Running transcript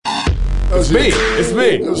It's me.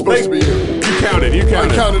 It was supposed to be you. You counted.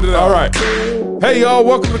 I counted it out. All right. Hey, y'all.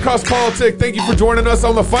 Welcome to Cross Politic. Thank you for joining us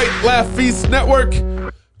on the Fight, Laugh, Feast Network.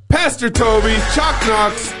 Pastor Toby, Chalk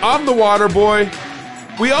Knox, I'm the Water Boy.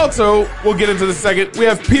 We also, we'll get into the second, we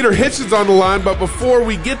have Peter Hitchens on the line, but before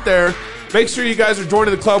we get there, make sure you guys are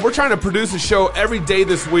joining the club. We're trying to produce a show every day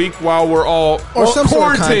this week while we're all some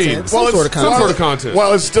quarantined. Some sort of content.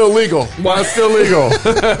 While it's still legal.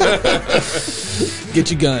 Get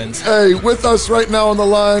your guns. Hey, with us right now on the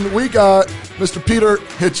line, we got Mr. Peter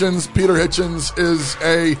Hitchens. Peter Hitchens is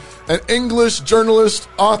an English journalist,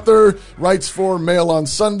 author, writes for Mail on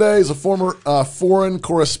Sunday, is a former foreign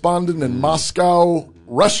correspondent in Moscow,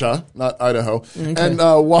 Russia, not Idaho, and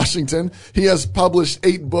Washington. He has published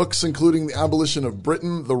 8 books, including The Abolition of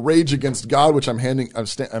Britain, The Rage Against God, which I'm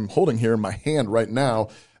holding here in my hand right now,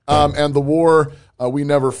 and The War We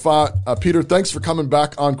Never Fought. Peter, thanks for coming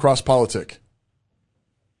back on Cross Politic.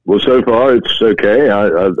 Well, so far it's okay.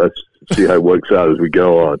 I see how it works out as we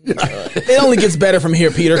go on. It only gets better from here,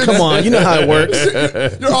 Peter. Come on, you know how it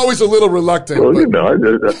works. You're always a little reluctant. Well, you know,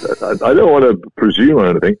 I don't want to presume on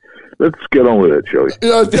anything. Let's get on with it, shall we?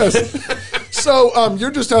 Yes. So you're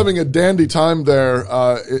just having a dandy time there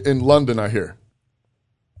in London, I hear.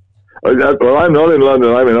 Well, I'm not in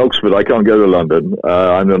London. I'm in Oxford. I can't go to London.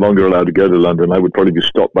 I'm no longer allowed to go to London. I would probably be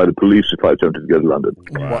stopped by the police if I attempted to go to London.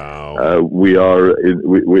 Wow. We are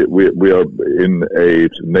in a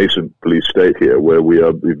nascent police state here where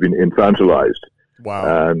we've been infantilized.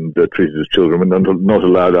 Wow. And treated as children. We're not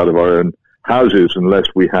allowed out of our own houses unless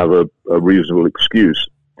we have a reasonable excuse.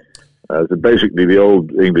 So basically, the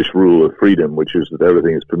old English rule of freedom, which is that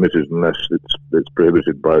everything is permitted unless it's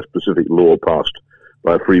prohibited by a specific law passed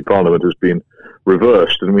by a free parliament, has been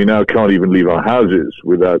reversed, and we now can't even leave our houses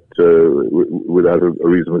without a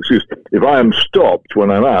reasonable excuse. If I am stopped when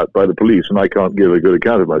I'm out by the police and I can't give a good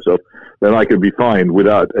account of myself, then I can be fined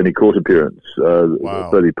without any court appearance,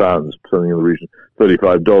 £30, something in the region,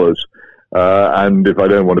 $35. And if I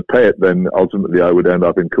don't want to pay it, then ultimately I would end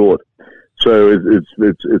up in court. So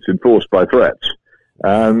it's enforced by threats.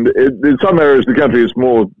 And in some areas of the country it's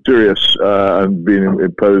more serious and being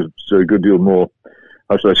imposed a good deal more,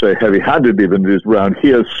 how should I say, heavy-handedly than it is around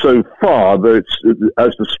here so far, though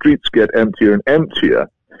as the streets get emptier and emptier,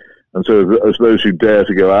 and so as those who dare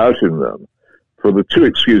to go out in them, for the 2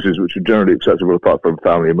 excuses which are generally acceptable apart from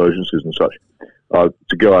family emergencies and such,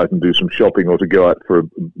 to go out and do some shopping or to go out for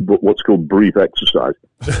what's called brief exercise.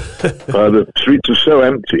 The streets are so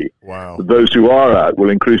empty that those who are out will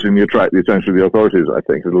increasingly attract the attention of the authorities. I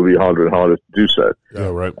think it'll be harder and harder to do so. Yeah,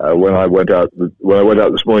 right. When I went out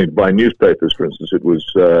this morning to buy newspapers, for instance, it was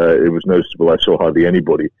noticeable. I saw hardly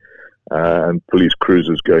anybody, and police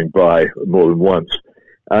cruisers going by more than once,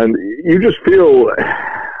 and you just feel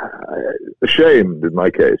ashamed, in my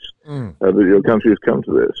case, that your country has come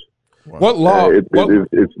to this. What law?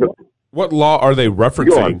 What law are they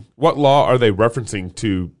referencing? What law are they referencing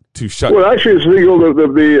to shut? Well, actually, it's legal.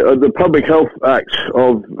 The Public Health Act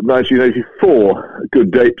of 1984, good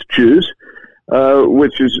date to choose,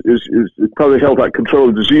 which is Public Health Act Control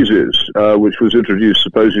of Diseases, which was introduced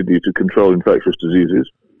supposedly to control infectious diseases.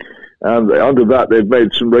 And under that, they've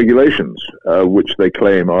made some regulations, which they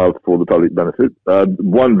claim are for the public benefit.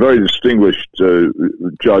 One very distinguished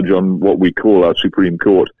judge on what we call our Supreme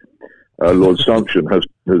Court, Lord Sumption,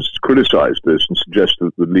 has criticized this and suggests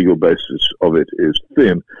that the legal basis of it is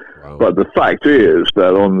thin. Wow. But the fact is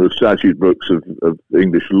that on the statute books of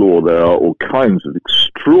English law, there are all kinds of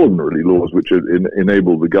extraordinary laws which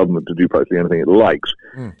enable the government to do practically anything it likes,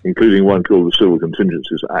 including one called the Civil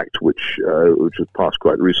Contingencies Act, which was passed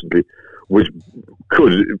quite recently, which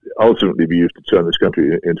could ultimately be used to turn this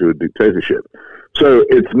country into a dictatorship. So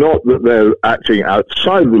it's not that they're acting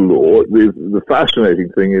outside the law. The fascinating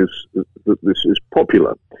thing is that this is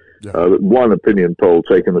popular. Yeah. One opinion poll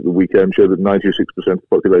taken at the weekend showed that 96% of the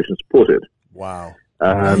population support it. Wow.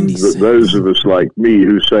 And that those of us like me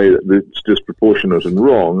who say that it's disproportionate and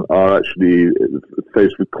wrong are actually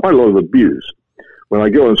faced with quite a lot of abuse. When I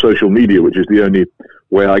go on social media, which is the only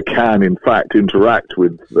way I can, in fact, interact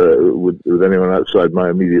with anyone outside my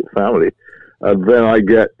immediate family, then I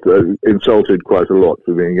get insulted quite a lot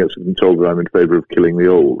for being told that I'm in favor of killing the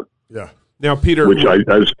old. Yeah. Now, Peter, which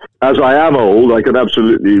as I am old, I can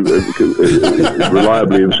absolutely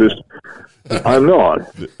reliably insist I'm not.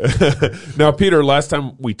 Now, Peter, last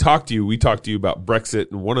time we talked to you about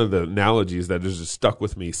Brexit, and one of the analogies that has just stuck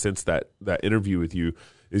with me since that interview with you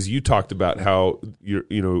is you talked about how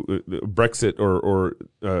Brexit or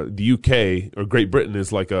the UK or Great Britain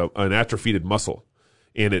is like an atrophied muscle,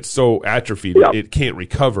 and it's so atrophied it can't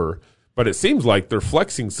recover. But it seems like they're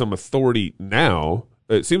flexing some authority now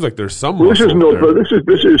It seems like there's some. Well, this is not. there. This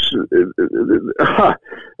is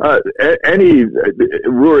any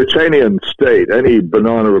Ruritanian state, any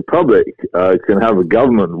banana republic can have a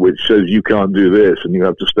government which says you can't do this and you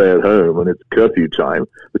have to stay at home and it's curfew time.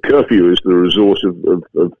 The curfew is the resource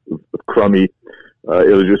of crummy,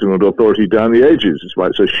 illegitimate authority down the ages. It's why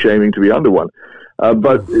it's so shaming to be under one.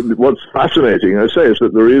 But what's fascinating, I say, is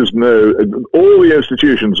that there is all the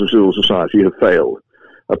institutions of civil society have failed.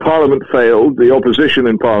 Parliament failed. The opposition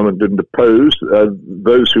in Parliament didn't oppose.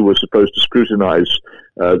 Those who were supposed to scrutinise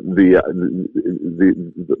the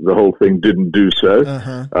whole thing didn't do so.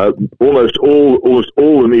 Uh-huh. Almost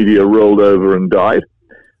all the media rolled over and died.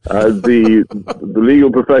 The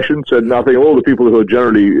legal profession said nothing. All the people who are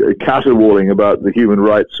generally caterwauling about the human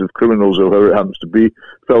rights of criminals or whoever it happens to be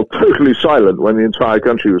fell totally silent when the entire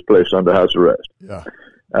country was placed under house arrest. Yeah.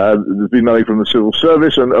 There's been nothing from the civil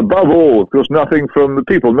service, and above all, of course, nothing from the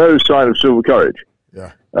people. No sign of civil courage.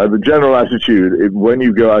 Yeah. The general attitude, when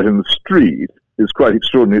you go out in the street, is quite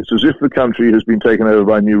extraordinary. It's as if the country has been taken over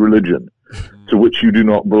by a new religion, to which you do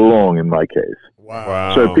not belong. In my case.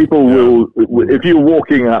 Wow. So people will, if you're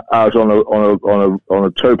walking out on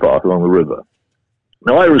a towpath along the river.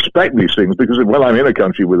 Now, I respect these things because when I'm in a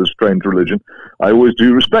country with a strange religion, I always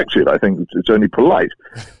do respect it. I think it's only polite.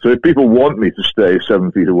 So if people want me to stay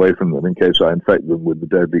 7 feet away from them in case I infect them with the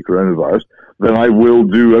deadly coronavirus, then I will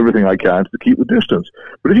do everything I can to keep the distance.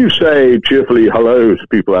 But if you say cheerfully hello to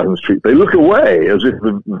people out in the street, they look away as if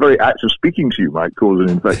the very act of speaking to you might cause an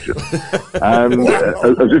infection. And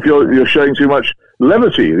as if you're showing too much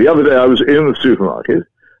levity. The other day I was in the supermarket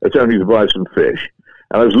attempting to buy some fish.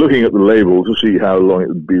 And I was looking at the label to see how long it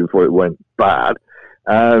would be before it went bad.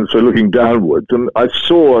 And so looking downwards, and I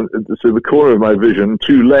saw to the corner of my vision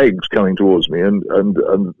 2 legs coming towards me, and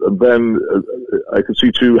then I could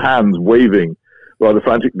see 2 hands waving rather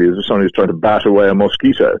frantically as if somebody was trying to bat away a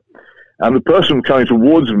mosquito. And the person coming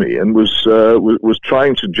towards me and was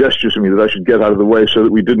trying to gesture to me that I should get out of the way so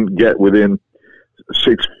that we didn't get within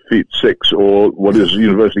 6 feet 6, or what is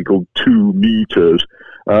universally called 2 meters.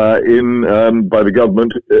 By the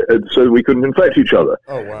government, so we couldn't infect each other.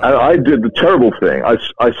 Oh, wow. And I did the terrible thing. I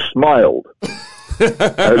smiled.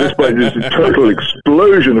 At this point, it was a total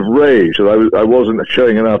explosion of rage that I wasn't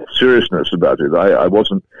showing enough seriousness about it. I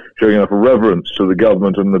wasn't showing enough reverence to the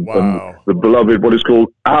government and the beloved, what is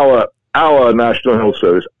called our National Health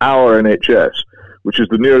Service, our NHS, which is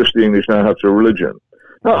the nearest the English now have to a religion.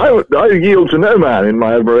 Now, I yield to no man in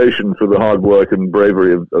my admiration for the hard work and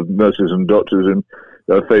bravery of nurses and doctors in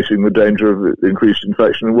facing the danger of increased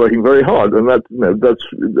infection and working very hard, and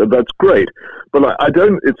that's great. But I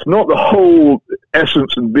don't. It's not the whole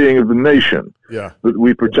essence and being of the nation that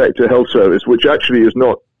we protect a health service, which actually is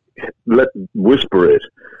not. Let's whisper it.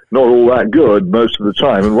 Not all that good most of the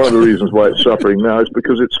time, and one of the reasons why it's suffering now is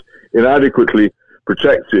because it's inadequately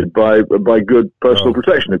protected by good personal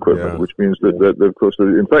protection equipment, which means that of course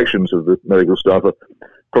the infections of the medical staff are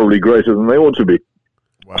probably greater than they ought to be.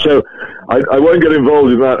 Wow. So I won't get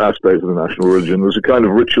involved in that aspect of the national religion. There's a kind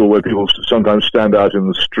of ritual where people sometimes stand out in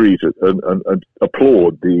the street and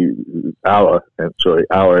applaud our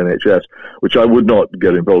NHS, which I would not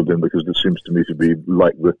get involved in because it seems to me to be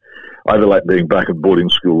either like being back at boarding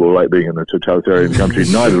school or like being in a totalitarian country,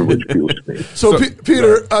 neither of which appeals to me. So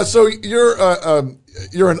Peter, so you're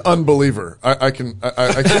an unbeliever. And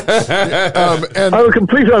I'm a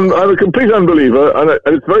complete unbeliever, and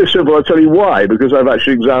it's very simple. I'll tell you why. Because I've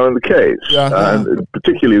actually examined the case, and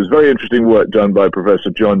particularly it was very interesting work done by Professor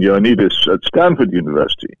John Ioannidis at Stanford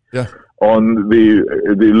University on the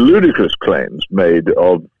ludicrous claims made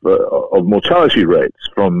of mortality rates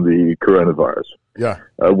from the coronavirus.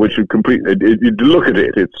 Which you you look at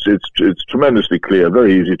it, it's tremendously clear,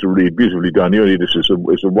 very easy to read, beautifully done. Ioannidis is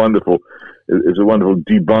a wonderful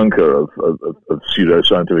debunker of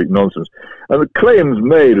pseudo-scientific nonsense. And the claims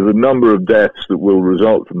made of the number of deaths that will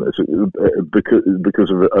result from this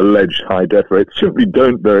because of alleged high death rates simply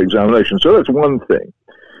don't bear examination. So that's one thing.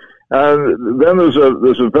 And then there's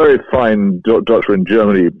a very fine doctor in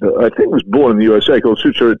Germany, I think was born in the USA, called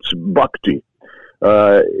Sucharit Bhakti.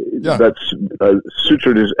 That's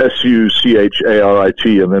Sucharit is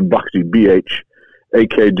Sucharit, and then Bhakti, Bhakdi.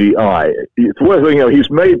 It's worth looking at. He's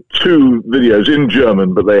made 2 videos in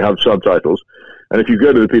German, but they have subtitles. And if you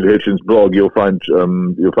go to the Peter Hitchens blog, you'll find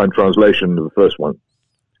translation of the first one.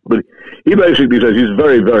 But he basically says, he's a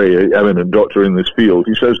very, very eminent doctor in this field.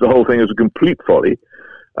 He says the whole thing is a complete folly.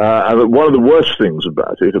 And one of the worst things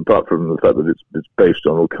about it, apart from the fact that it's based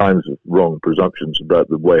on all kinds of wrong presumptions about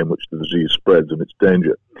the way in which the disease spreads and its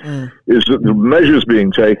danger, is that the measures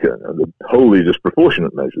being taken, and the wholly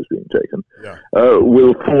disproportionate measures being taken,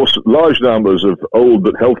 will force large numbers of old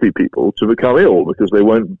but healthy people to become ill because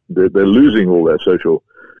they're losing all their social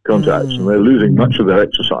contacts and they're losing much of their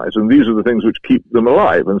exercise, and these are the things which keep them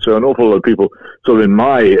alive. And so an awful lot of people sort of in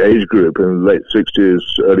my age group, in the late 60s,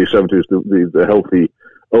 early 70s, the healthy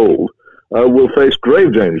old, will face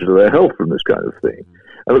grave danger to their health from this kind of thing.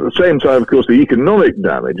 And at the same time, of course, the economic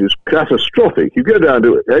damage is catastrophic. You go down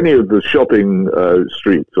to any of the shopping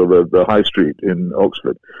streets or the high street in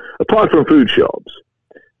Oxford, apart from food shops,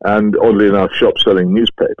 and oddly enough, shops selling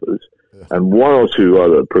newspapers, and one or two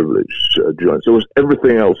other privileged joints.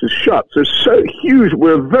 Everything else is shut. So it's so huge.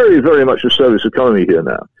 We're very, very much a service economy here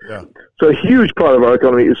now. Yeah. So a huge part of our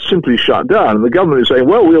economy is simply shut down. And the government is saying,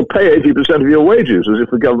 well, we'll pay 80% of your wages, as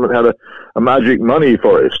if the government had a magic money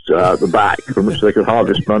forest at the back from which they could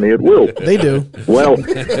harvest money at will. They do. Well,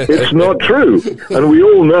 it's not true. And we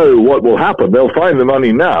all know what will happen. They'll find the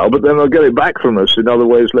money now, but then they'll get it back from us in other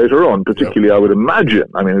ways later on, particularly, I would imagine,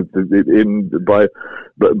 I mean,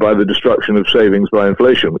 by the destruction of savings by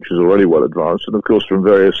inflation, which is already well advanced, and of course from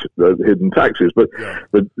various hidden taxes. But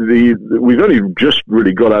we've only just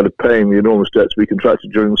really got out of paying the enormous debts we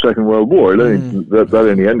contracted during the Second World War. That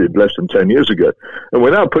only ended less than 10 years ago. And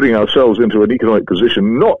we're now putting ourselves into an economic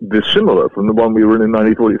position not dissimilar from the one we were in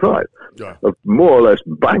 1945, of more or less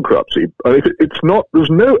bankruptcy. And there's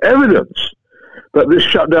no evidence that this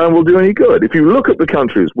shutdown will do any good. If you look at the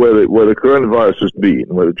countries where the coronavirus has been,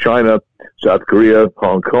 whether China, South Korea,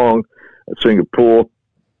 Hong Kong, Singapore,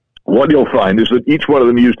 what you'll find is that each one of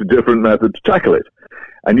them used a different method to tackle it.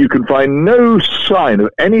 And you can find no sign of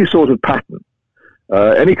any sort of pattern,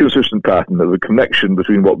 any consistent pattern of a connection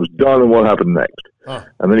between what was done and what happened next.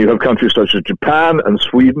 And then you have countries such as Japan and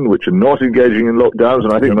Sweden, which are not engaging in lockdowns,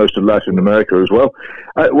 and I think most of Latin America as well,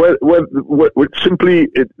 where there simply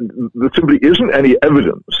isn't any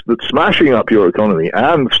evidence that smashing up your economy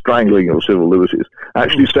and strangling your civil liberties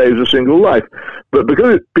actually saves a single life. But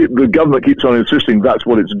because the government keeps on insisting that's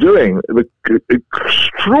what it's doing, the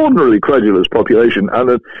extraordinarily credulous population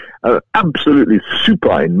and an absolutely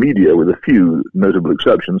supine media, with a few notable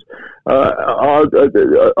exceptions, are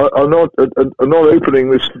not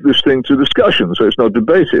opening this thing to discussion, so it's not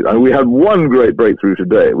debated. And we had one great breakthrough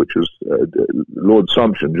today, which was Lord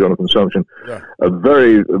Sumption, Jonathan Sumption, a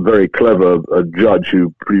very, very clever judge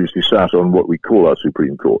who previously sat on what we call our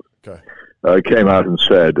Supreme Court. Came out and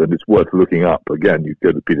said, and it's worth looking up, again, you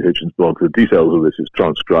go to Peter Hitchens' blog, the details of this is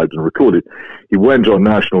transcribed and recorded. He went on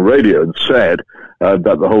national radio and said that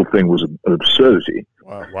the whole thing was an absurdity.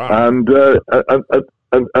 Wow. And the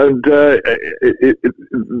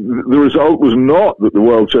result was not that the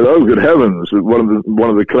world said, "Oh, good heavens, one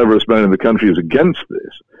of the cleverest men in the country is against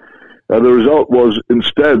this." The result was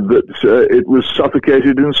instead that it was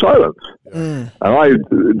suffocated in silence. And I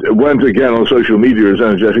went again on social media as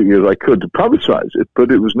energetically as I could to publicize it,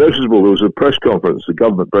 but it was noticeable. There was a press conference, the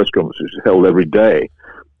government press conference, which is held every day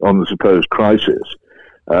on the supposed crisis.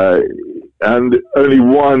 And only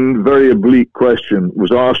one very oblique question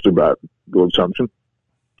was asked about Lord Sumption,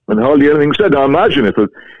 and hardly anything said. Now imagine if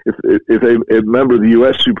a member of the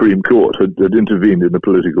U.S. Supreme Court had intervened in a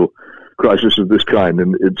political crisis of this kind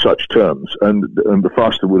in such terms, and the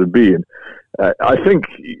faster would have been. I think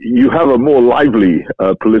you have a more lively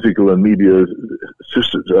political and media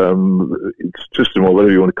system, or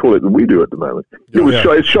whatever you want to call it, than we do at the moment.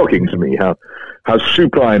 It's shocking to me how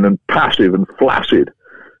supine and passive and flaccid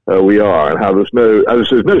we are, and how there's no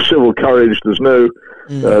civil courage. There's no.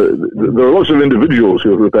 There are lots of individuals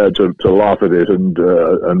who are prepared to laugh at it and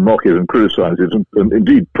mock it and criticize it, and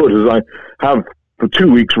indeed put, as I have for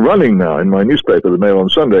 2 weeks running now in my newspaper, the Mail on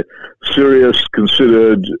Sunday, serious,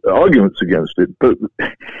 considered arguments against it. But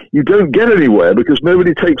you don't get anywhere because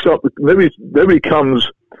nobody comes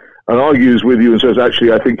and argues with you and says,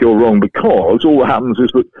 actually, I think you're wrong, because all that happens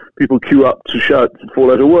is that people queue up to shout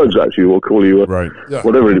four-letter words at you or call you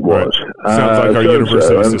whatever it was. Sounds like our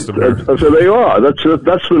university system here. And so they are. That's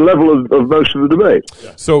the level of most of the debate.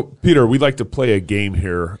 Yeah. So, Peter, we'd like to play a game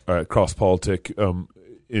here at Cross Politic.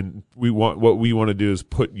 What we want to do is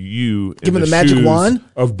put you in the magic shoes wand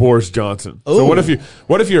of Boris Johnson. Ooh. So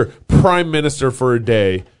what if you're prime minister for a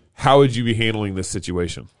day? How would you be handling this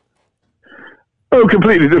situation? Oh,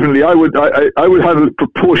 completely differently. I would handle it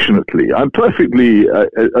proportionately. I'm perfectly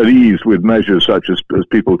at ease with measures such as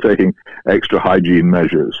people taking extra hygiene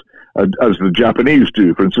measures as the Japanese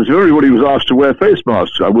do, for instance. If everybody was asked to wear face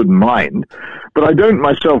masks, I wouldn't mind. But I don't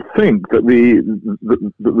myself think that the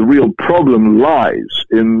real problem lies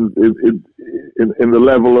in the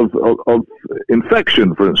level of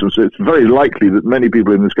infection, for instance. It's very likely that many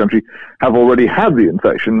people in this country have already had the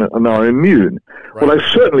infection and are immune. Right. What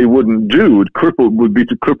I certainly wouldn't do would be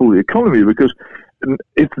to cripple the economy, because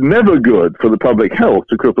it's never good for the public health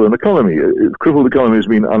to cripple an economy. Crippled economies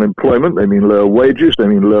mean unemployment, they mean lower wages, they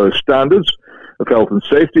mean lower standards of health and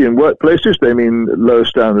safety in workplaces, they mean lower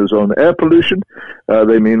standards on air pollution,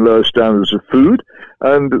 they mean lower standards of food,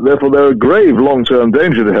 and therefore they're a grave long-term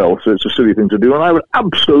danger to health, so it's a silly thing to do, and I would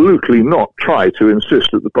absolutely not try to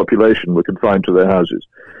insist that the population were confined to their houses.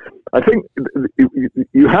 I think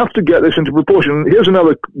you have to get this into proportion. Here's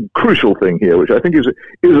another crucial thing here, which I think is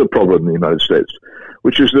a problem in the United States,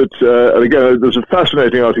 which is that, and again, there's a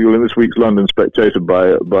fascinating article in this week's London Spectator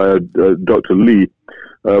by Dr. Lee,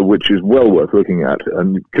 which is well worth looking at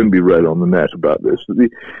and can be read on the net about this. The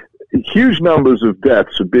huge numbers of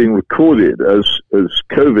deaths are being recorded as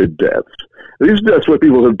COVID deaths. These are deaths where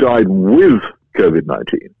people have died with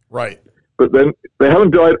COVID-19. Right. But then they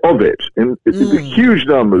haven't died of it. The huge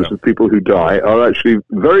numbers of people who die are actually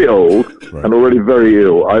very old and already very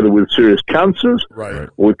ill, either with serious cancers or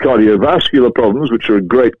with cardiovascular problems, which are a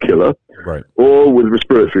great killer, or with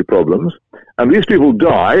respiratory problems. And these people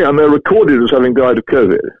die, and they're recorded as having died of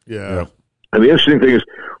COVID. Yeah. And the interesting thing is,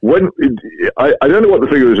 I don't know what the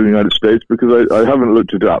figure is in the United States, because I haven't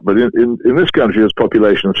looked it up, but in this country, there's a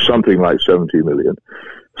population of something like 70 million.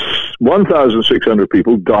 1,600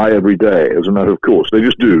 people die every day as a matter of course. They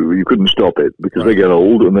just do. You couldn't stop it, because they get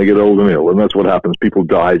old, and they get old and ill, and that's what happens. People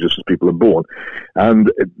die just as people are born.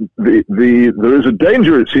 And there is a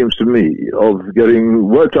danger, it seems to me, of getting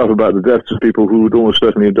worked up about the deaths of people who would almost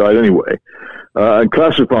certainly have died anyway, and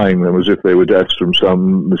classifying them as if they were deaths from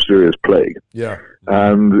some mysterious plague. Yeah.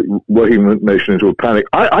 And working the nation into a panic.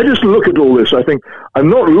 I just look at all this. I think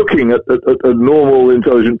I'm not looking at normal,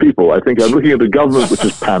 intelligent people. I think I'm looking at a government which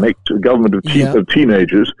is panicked, a government of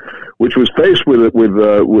teenagers, which was faced with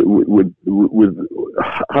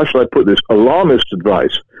how shall I put this, alarmist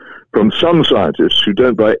advice from some scientists who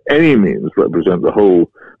don't by any means represent the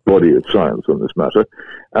whole body of science on this matter,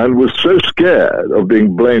 and was so scared of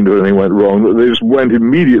being blamed if anything went wrong that they just went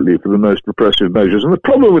immediately for the most repressive measures. And the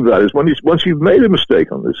problem with that is once you've made a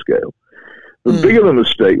mistake on this scale, the bigger the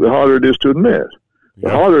mistake, the harder it is to admit. The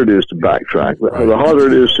harder it is to backtrack, the harder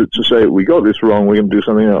it is to say, we got this wrong, we're going to do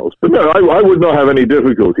something else. But no, I would not have any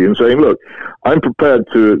difficulty in saying, look, I'm prepared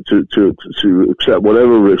to accept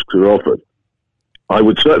whatever risks are offered. I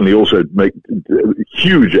would certainly also make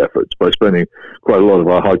huge efforts by spending quite a lot of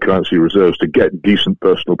our hard currency reserves to get decent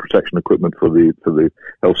personal protection equipment for the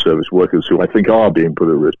health service workers who I think are being put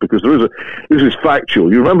at risk. Because this is factual.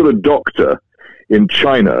 You remember the doctor in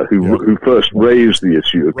China who first raised the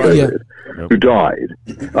issue of COVID, who died.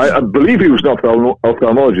 I believe he was an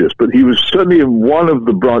ophthalmologist, but he was certainly in one of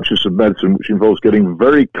the branches of medicine which involves getting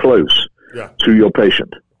very close to your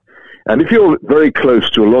patient. And if you're very close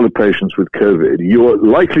to a lot of patients with COVID, you're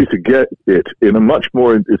likely to get it in a much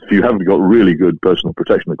more, if you haven't got really good personal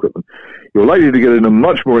protection equipment, you're likely to get it in a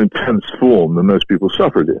much more intense form than most people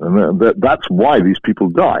suffered in. And that's why these people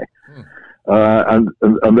die. And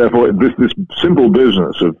therefore, this simple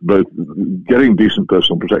business of both getting decent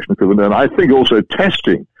personal protection equipment, and I think also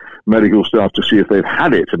testing medical staff to see if they've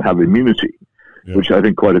had it and have immunity, which I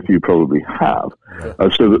think quite a few probably have,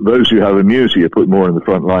 so that those who have immunity are put more in the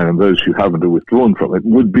front line and those who haven't are withdrawn from it,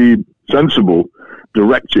 would be sensible,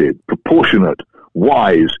 directed, proportionate,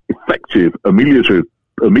 wise, effective,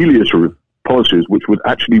 ameliorative policies which would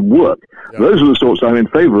actually work. Those are the sorts I'm in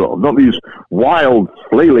favor of, not these wild,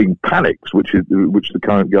 flailing panics which the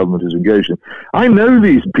current government is engaged in. I know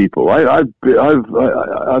these people. I've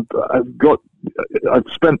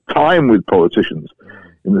spent time with politicians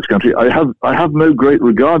in this country. I have no great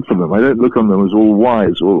regard for them. I don't look on them as all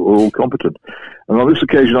wise or all competent. And on this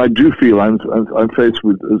occasion, I do feel I'm faced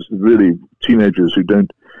with really teenagers who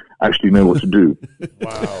don't actually know what to do.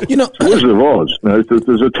 Wow. It's the Wizard of Oz.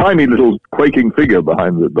 There's a tiny little quaking figure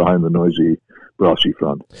behind the noisy brassy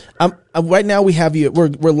front. Right now we have you. We're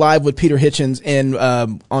live with Peter Hitchens, and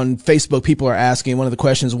on Facebook, people are asking. One of the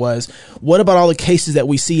questions was, "What about all the cases that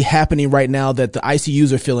we see happening right now that the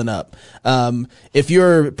ICUs are filling up?" If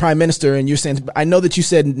you're Prime Minister and you're saying, I know that you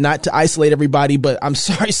said not to isolate everybody, but I'm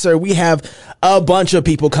sorry, sir, we have a bunch of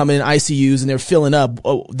people coming in ICUs and they're filling up.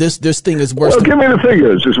 Oh, this thing is worse. Well, give me the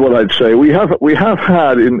figures, is what I'd say. We have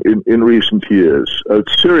had in recent years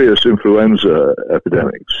serious influenza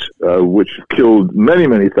epidemics, which killed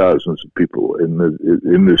many thousands of people in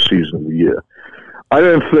this season of the year. I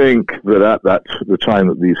don't think that at the time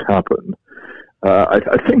that these happened,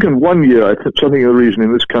 I think in 1 year, something of the reason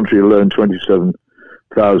in this country alone,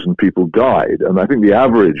 27,000 people died. And I think the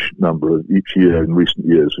average number of each year in recent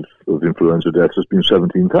years of influenza deaths has been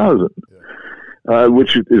 17,000,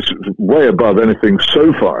 which is way above anything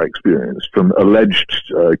so far experienced from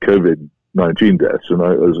alleged COVID-19 deaths. And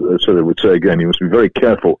as I said, I would say again, you must be very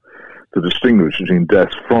careful to distinguish between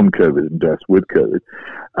deaths from COVID and deaths with COVID.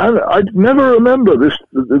 And I never remember this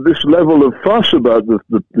level of fuss about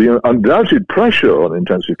the undoubted pressure on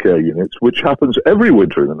intensive care units, which happens every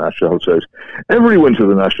winter in the National Health Service. Every winter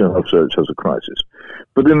the National Health Service has a crisis.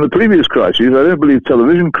 But in the previous crises, I don't believe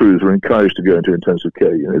television crews were encouraged to go into intensive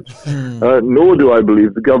care units, nor do I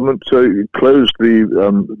believe the government closed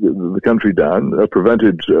the country down,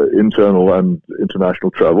 prevented internal and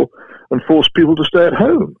international travel, and forced people to stay at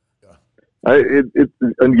home.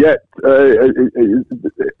 And yet,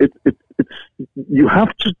 you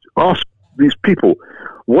have to ask these people,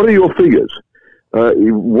 what are your figures?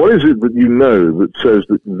 What is it that you know that says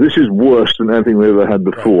that this is worse than anything we ever had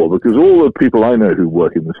before? Because all the people I know who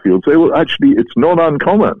work in this field say, well, actually, it's not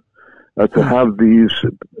uncommon to have these,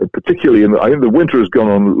 particularly I think the winter has gone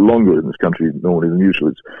on longer in this country normally than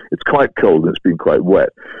usual. It's quite cold and it's been quite wet.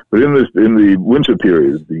 But in the winter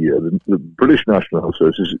period of the year, the British National Health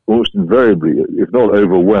Service is almost invariably, if not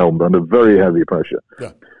overwhelmed, under very heavy pressure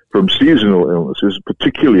from seasonal illnesses,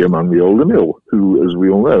 particularly among the old and ill, who, as we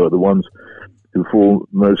all know, are the ones who fall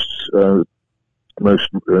most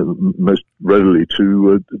readily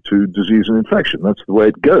to disease and infection. That's the way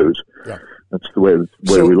it goes. Yeah. That's the way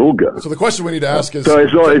we'll all go. So the question we need to ask is: so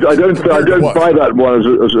it's not, I don't buy that one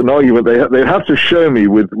as an argument. They have to show me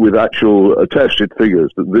with actual attested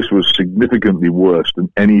figures that this was significantly worse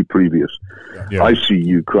than any previous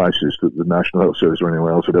ICU crisis that the National Health Service or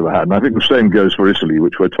anyone else had ever had. And I think the same goes for Italy,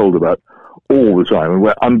 which we're told about all the time, and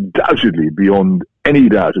where undoubtedly, beyond any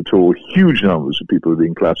doubt at all, huge numbers of people are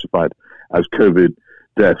being classified as COVID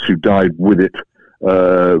deaths who died with it.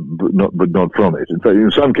 But not from it. In fact,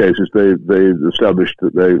 in some cases, they established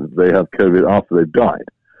that they have COVID after they've died.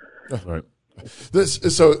 That's right.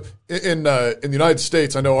 So in the United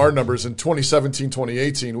States, I know our numbers in 2017,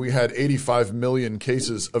 2018, we had 85 million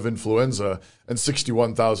cases of influenza and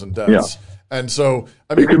 61,000 deaths. Yeah. And so,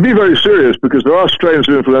 I mean, it can be very serious because there are strains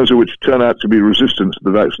of influenza which turn out to be resistant to the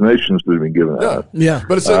vaccinations that have been given out. Yeah.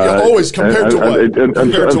 But it's always compared to what?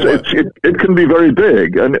 It can be very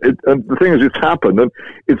big. And the thing is, it's happened and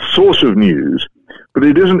it's source of news, but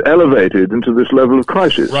it isn't elevated into this level of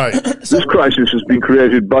crisis. Right. This crisis has been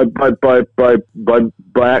created by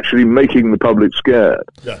actually making the public scared.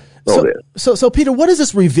 Yeah. So Peter, what is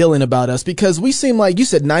this revealing about us? Because we seem like, you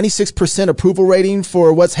said 96% approval rating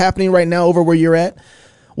for what's happening right now over where you're at.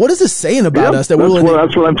 What is this saying about us? That's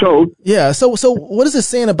what I'm told. Yeah. So what is this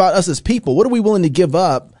saying about us as people? What are we willing to give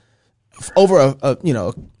up over a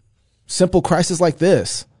simple crisis like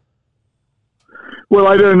this? Well,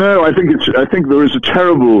 I don't know. I think there is a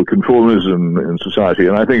terrible conformism in society,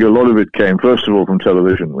 and I think a lot of it came, first of all, from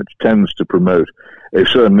television, which tends to promote a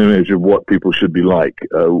certain image of what people should be like,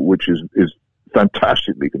 which is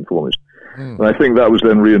fantastically conformist. And I think that was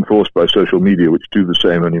then reinforced by social media, which do the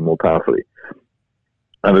same only more powerfully,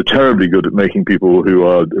 and are terribly good at making people who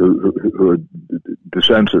are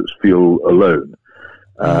dissenters feel alone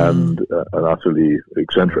and utterly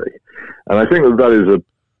eccentric. And I think that is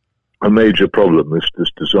a major problem, this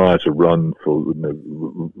desire to run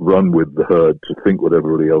with the herd, to think what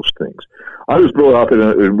everybody else thinks. I was brought up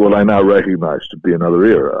in what I now recognize to be another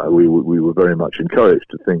era. We were very much encouraged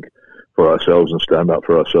to think for ourselves and stand up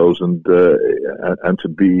for ourselves and to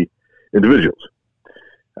be individuals.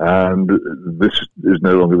 And this is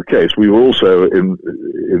no longer the case. We were also in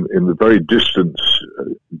the very distant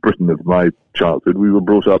Britain of my childhood, we were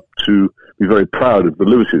brought up to be very proud of the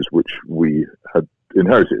liberties which we had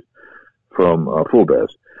inherited from our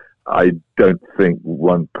forebears. I don't think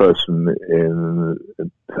one person in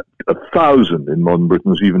 1,000 in modern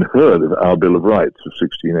Britain has even heard of our Bill of Rights of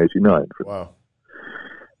 1689. Wow.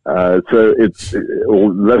 So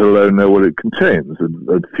or let alone know what it contains.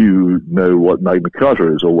 And few know what Magna Carta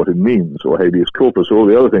is or what it means, or habeas corpus, or all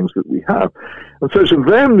the other things that we have. And so to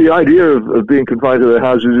them, the idea of being confined to their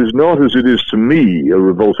houses is not, as it is to me, a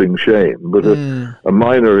revolting shame, but a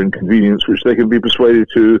minor inconvenience which they can be persuaded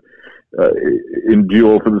to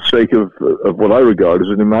endure for the sake of what I regard as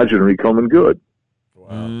an imaginary common good.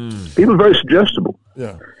 Wow. People are very suggestible.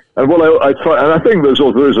 Yeah. And what I find, and I think there's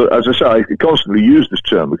as I say, I constantly use this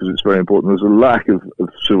term because it's very important. There's a lack of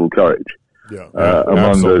civil courage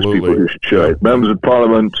among those people who should show it. Members of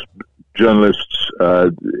Parliament, journalists,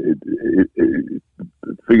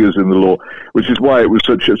 figures in the law. which is why it was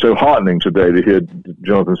so heartening today to hear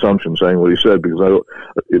Jonathan Sumption saying what he said, because I thought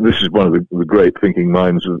this is one of the great thinking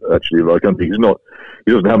minds of our country.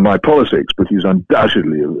 He doesn't have my politics, but he's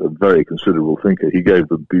undoubtedly a very considerable thinker. He gave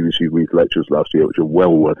the BBC Week lectures last year, which are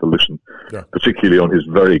well worth a listen, particularly on his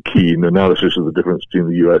very keen analysis of the difference between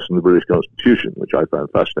the US and the British Constitution, which I found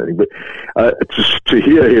fascinating. But to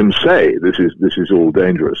hear him say this is all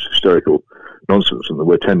dangerous, hysterical nonsense, and that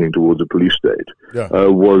we're tending towards a police state,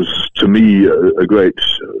 was to me a great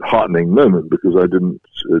heartening moment, because I didn't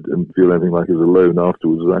feel anything like as alone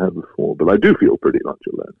afterwards as I had before. But I do feel pretty much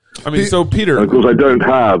alone. I mean, so Peter, and of course, I don't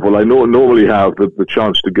have. Well, I normally have the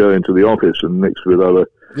chance to go into the office and mix with other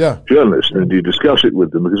journalists and you discuss it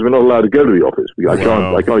with them, because we're not allowed to go to the office.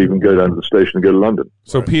 I can't even go down to the station and go to London.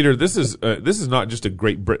 So Peter, this is not just a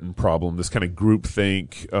Great Britain problem. This kind of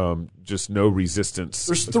groupthink, just no resistance.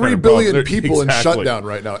 There's 3 billion people in shutdown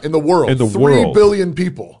right now in the world. 3 billion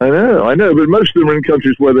people. I know, but most of them are in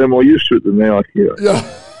countries where they're more used to it than they are here. Yeah.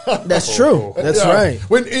 That's true. That's right.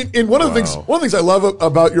 When in one of the things I love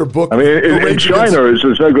about your book, I mean, in China, it's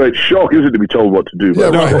no great shock, is it, to be told what to do? Yeah,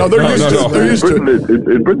 right. No, they're used to it. They're used to it.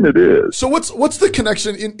 In Britain, it is. So what's the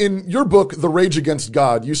connection in your book, The Rage Against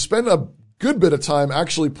God? You spend a good bit of time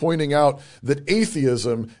actually pointing out that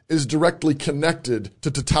atheism is directly connected to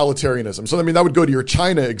totalitarianism. So I mean, that would go to your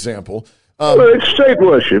China example. Well, it's state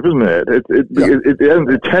worship, isn't it?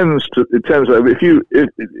 It tends to.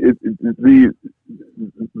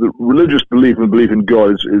 The religious belief and belief in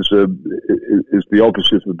God is the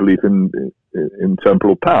opposite of the belief in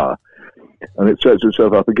temporal power, and it sets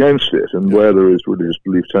itself up against it. And where there is religious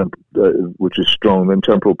belief which is strong, then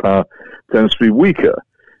temporal power tends to be weaker.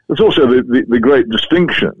 There's also the great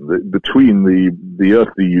distinction between the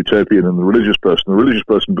earthly utopian and the religious person. The religious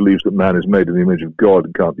person believes that man is made in the image of God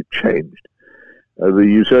and can't be changed. The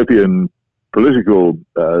utopian political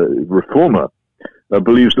reformer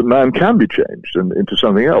believes that man can be changed into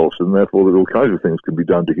something else, and therefore that all kinds of things can be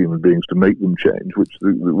done to human beings to make them change, which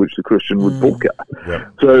the Christian would balk at. Yeah.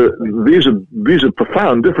 So these are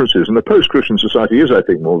profound differences, and the post-Christian society is, I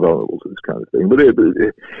think, more vulnerable to this kind of thing. But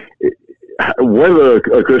whether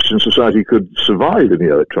a Christian society could survive in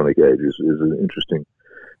the electronic age is an interesting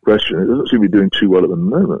question. It doesn't seem to be doing too well at the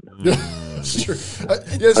moment. That's true.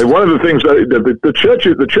 Yes. One of the things the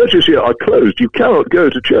churches here are closed. You cannot go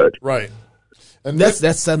to church. Right. And that's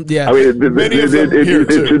yeah. I mean,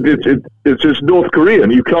 it's North Korean.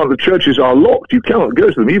 You can't. The churches are locked. You cannot go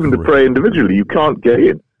to them, even to pray individually. You can't get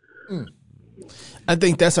in. I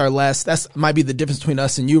think that's might be the difference between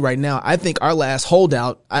us and you right now. I think our last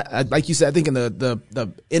holdout, I like you said, I think in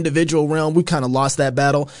the individual realm, we kind of lost that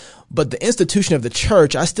battle. But the institution of the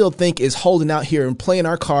church, I still think, is holding out here and playing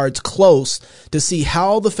our cards close to see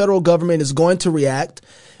how the federal government is going to react.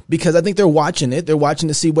 Because I think they're watching it. They're watching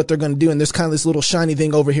to see what they're going to do. And there's kind of this little shiny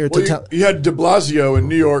thing over here. You had de Blasio in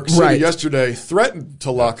New York City yesterday threatened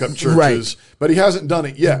to lock up churches, but he hasn't done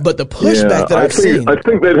it yet. But the pushback that I've seen. I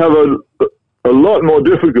think they'd have a lot more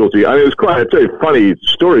difficulty. I mean, it's quite a funny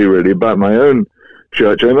story, really, about my own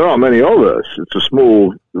church. I mean, there aren't many of us. It's a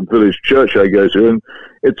small village church I go to, and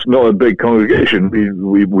it's not a big congregation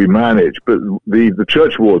we manage. But the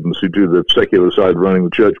church wardens who do the secular side running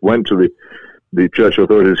the church went to the church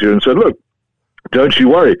authorities here and said, look, don't you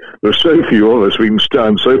worry. There are so few of us. We can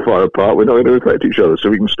stand so far apart. We're not going to affect each other, so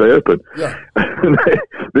we can stay open. Yeah. And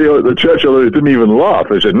the church authorities didn't even laugh.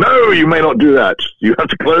 They said, no, you may not do that. You have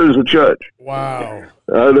to close the church. Wow.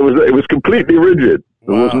 It was completely rigid.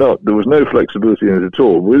 Wow. There was no flexibility in it at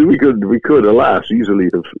all. We could, alas, easily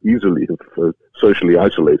have socially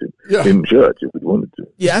isolated in church if we wanted to.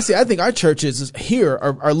 Yeah, I think our churches here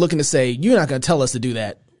are looking to say, you're not going to tell us to do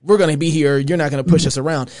that. We're going to be here. You're not going to push us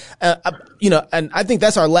around. And I think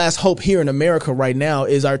that's our last hope here in America right now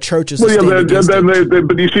is our churches. Well, but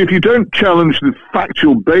you see, if you don't challenge the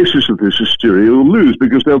factual basis of this hysteria, you'll lose,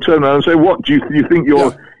 because they'll turn around and say, what, do you think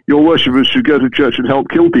your worshippers should go to church and help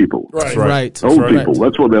kill people? Right. Old people.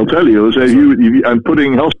 That's what they'll tell you. They'll say you and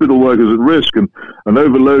putting hospital workers at risk and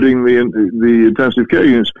overloading the intensive care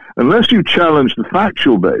units. Unless you challenge the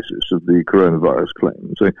factual basis of the coronavirus claim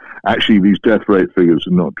and say, actually, these death rate figures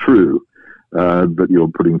are not true, but you're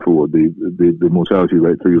putting forward the mortality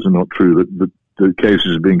rate figures are not true, that the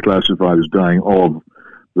cases are being classified as dying of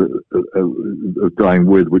dying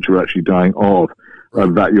with, which we're actually dying of.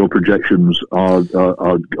 That your projections are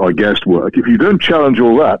guesswork. If you don't challenge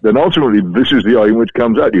all that, then ultimately this is the argument which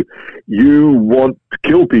comes at you. You want to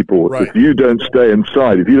kill people. Right. If you don't stay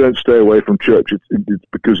inside, if you don't stay away from church, it's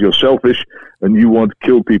because you're selfish and you want to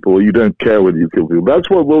kill people, or you don't care whether you kill people. That's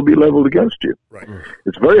what will be leveled against you. Right.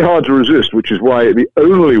 It's very hard to resist, which is why the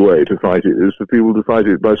only way to fight it is for people to fight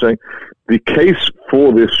it by saying the case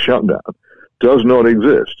for this shutdown does not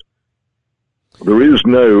exist. There is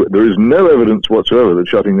no evidence whatsoever that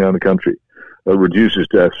shutting down the country reduces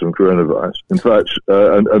deaths from coronavirus. In fact,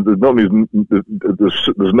 and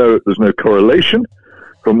there's no correlation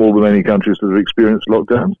from all the many countries that have experienced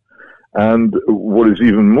lockdowns. And what is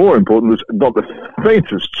even more important, there's not the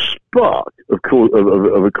faintest spark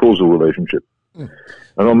of a causal relationship.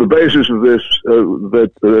 And on the basis of this,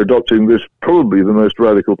 that they're adopting this, probably the most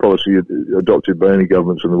radical policy adopted by any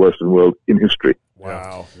governments in the Western world in history.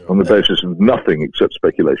 Wow. On the basis of nothing except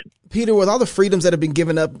speculation. Peter, with all the freedoms that have been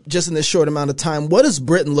given up just in this short amount of time, what does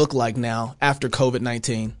Britain look like now after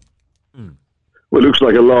COVID-19? Well, it looks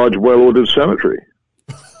like a large, well-ordered cemetery.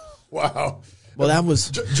 Wow. Well, that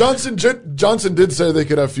was... Johnson did say they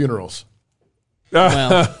could have funerals.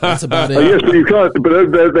 Well, that's about it. Yes, but you can't.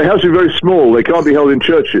 But they have to be very small. They can't be held in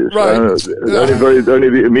churches. Right. Only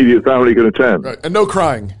the immediate family can attend. Right. And no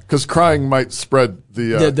crying, because crying might spread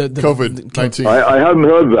the COVID-19. I hadn't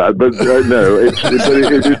heard that, but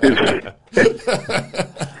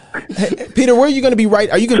Hey, Peter, where are you going to be right?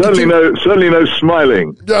 Are you going to certainly no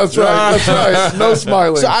smiling. That's right. That's right. No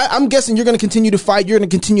smiling. So I'm guessing you're going to continue to fight. You're going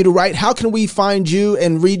to continue to write. How can we find you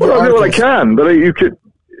and read your Well, articles? I can, but you could.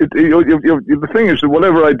 The thing is that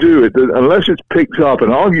whatever I do, unless it's picked up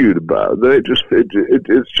and argued about, then it's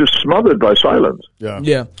just smothered by silence. Yeah.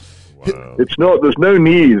 Wow. It's not. There's no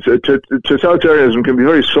need. Totalitarianism can be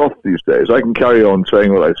very soft these days. I can carry on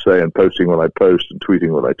saying what I say and posting what I post and tweeting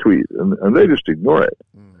what I tweet, and they just ignore it.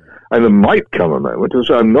 And there might come a moment,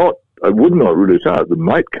 so I would not rule it out. There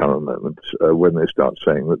might come a moment when they start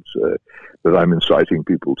saying that I'm inciting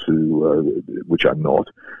people to, which I'm not,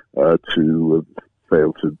 to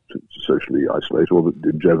fail to socially isolate, or that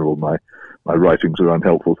in general my writings are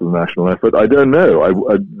unhelpful to the national effort. I don't know. I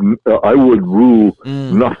would rule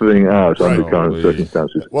nothing out under current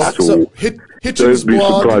circumstances at all. Hitchens' Don't be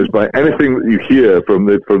surprised by anything that you hear from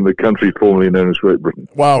the country formerly known as Great Britain.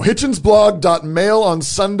 Wow.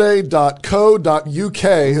 Hitchensblog.mailonsunday.co.uk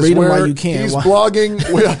is Read him where while you can. he's blogging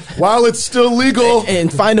while it's still legal.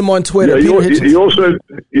 And find him on Twitter. Yeah,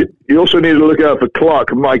 you also need to look out for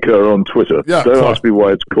Clark Micah on Twitter. Yeah, don't Clark. ask me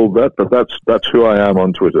why it's called that, but that's who I am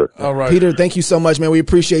on Twitter. All right. Peter, thank you so much, man. We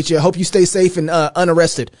appreciate you. I hope you stay safe and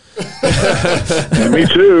unarrested. Me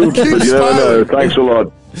too. But you never know. Thanks a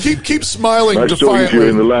lot. Keep smiling Nice talking to you defiantly.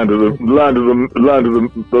 in the land of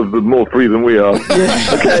the more free than we are.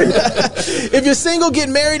 Okay. If you're single, get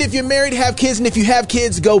married. If you're married, have kids. And if you have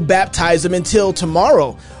kids, go baptize them until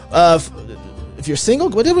tomorrow. If you're single,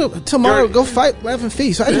 whatever, tomorrow, go fight, laugh, and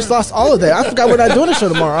feast. I just lost all of that. I forgot we're not doing a show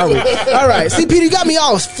tomorrow, are we? All right. See, Peter, you got me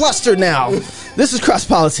all flustered now. This is Cross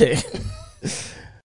Politics.